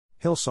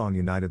Hillsong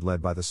United led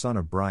by the son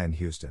of Brian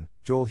Houston,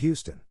 Joel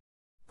Houston.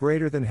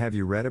 Greater than have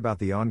you read about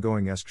the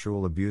ongoing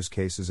sexual abuse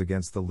cases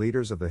against the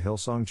leaders of the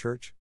Hillsong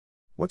Church?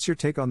 What's your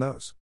take on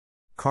those?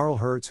 Carl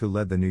Hertz, who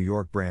led the New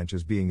York branch,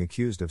 is being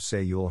accused of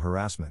sexual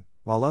harassment,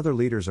 while other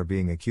leaders are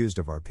being accused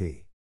of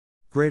RP.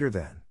 Greater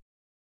than.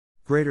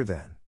 Greater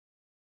than.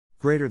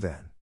 Greater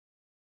than.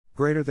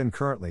 Greater than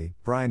currently,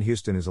 Brian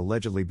Houston is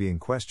allegedly being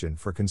questioned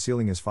for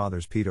concealing his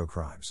father's pedo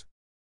crimes.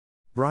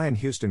 Brian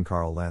Houston.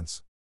 Carl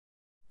Lentz.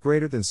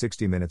 Greater than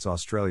 60 Minutes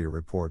Australia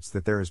reports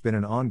that there has been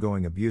an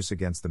ongoing abuse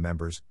against the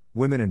members,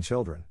 women and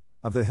children,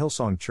 of the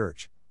Hillsong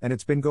Church, and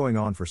it's been going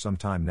on for some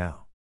time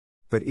now.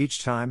 But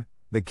each time,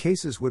 the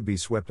cases would be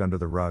swept under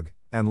the rug,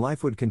 and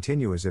life would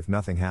continue as if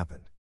nothing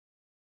happened.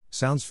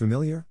 Sounds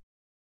familiar?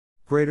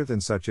 Greater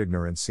than such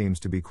ignorance seems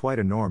to be quite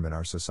a norm in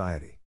our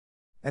society.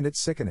 And it's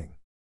sickening.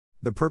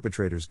 The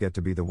perpetrators get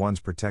to be the ones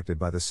protected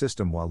by the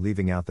system while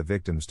leaving out the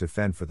victims to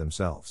fend for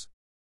themselves.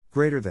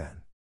 Greater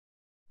than.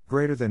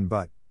 Greater than,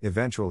 but,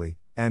 eventually,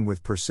 and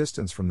with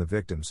persistence from the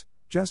victims,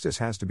 justice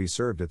has to be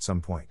served at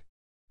some point.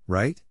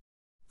 Right?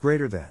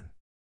 Greater than.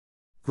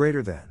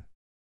 Greater than.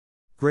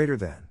 Greater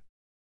than.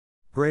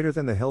 Greater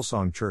than. The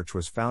Hillsong Church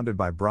was founded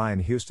by Brian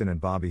Houston and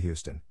Bobby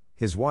Houston,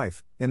 his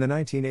wife, in the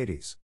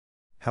 1980s.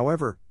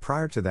 However,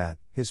 prior to that,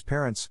 his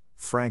parents,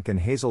 Frank and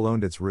Hazel,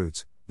 owned its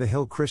roots, the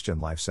Hill Christian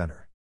Life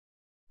Center.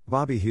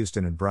 Bobby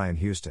Houston and Brian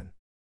Houston.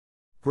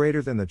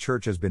 Greater than. The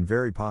church has been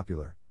very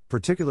popular,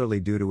 particularly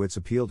due to its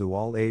appeal to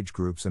all age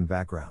groups and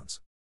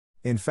backgrounds.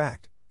 In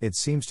fact, it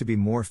seems to be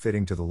more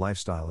fitting to the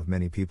lifestyle of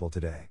many people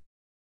today.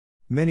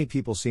 Many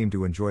people seem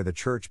to enjoy the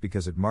church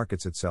because it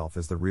markets itself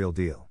as the real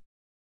deal.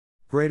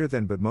 Greater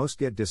than, but most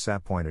get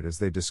disappointed as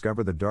they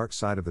discover the dark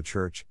side of the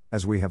church,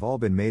 as we have all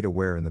been made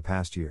aware in the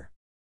past year.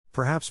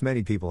 Perhaps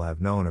many people have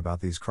known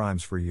about these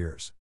crimes for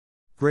years.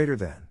 Greater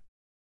than.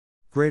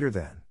 Greater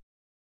than.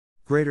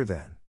 Greater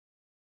than.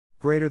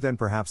 Greater than.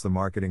 Perhaps the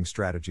marketing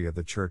strategy of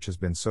the church has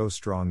been so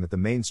strong that the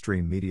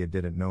mainstream media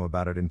didn't know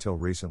about it until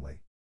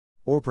recently.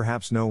 Or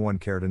perhaps no one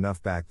cared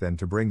enough back then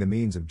to bring the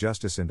means of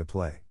justice into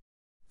play.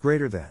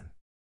 Greater than.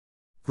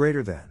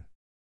 Greater than.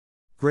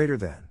 Greater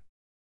than.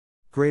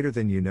 Greater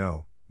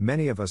than.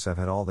 Many of us have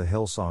had all the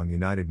Hillsong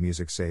United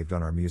music saved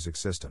on our music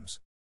systems.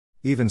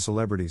 Even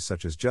celebrities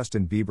such as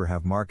Justin Bieber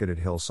have marketed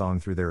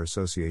Hillsong through their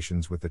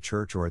associations with the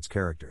church or its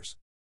characters.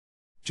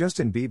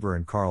 Justin Bieber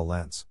and Carl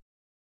Lentz.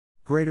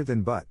 Greater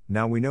than, but,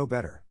 now we know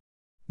better.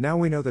 Now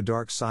we know the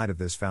dark side of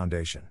this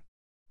foundation.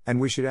 And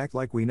we should act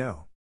like we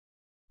know.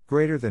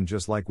 Greater than.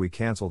 Just like we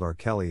cancelled R.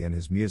 Kelly and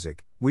his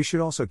music, we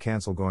should also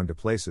cancel going to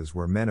places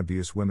where men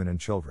abuse women and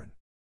children.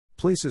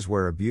 Places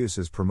where abuse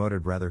is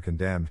promoted rather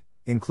condemned,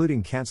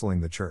 including canceling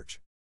the church.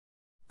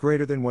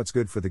 Greater than. What's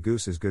good for the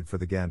goose is good for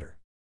the gander.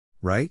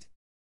 Right?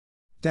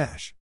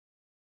 Dash.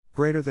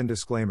 Greater than.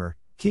 Disclaimer,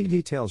 key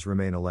details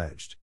remain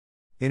alleged.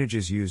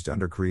 Images used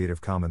under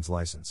Creative Commons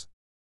license.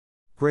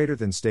 Greater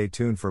than. Stay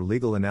tuned for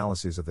legal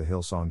analyses of the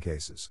Hillsong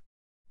cases.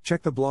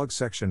 Check the blog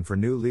section for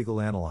new legal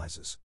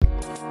analyses.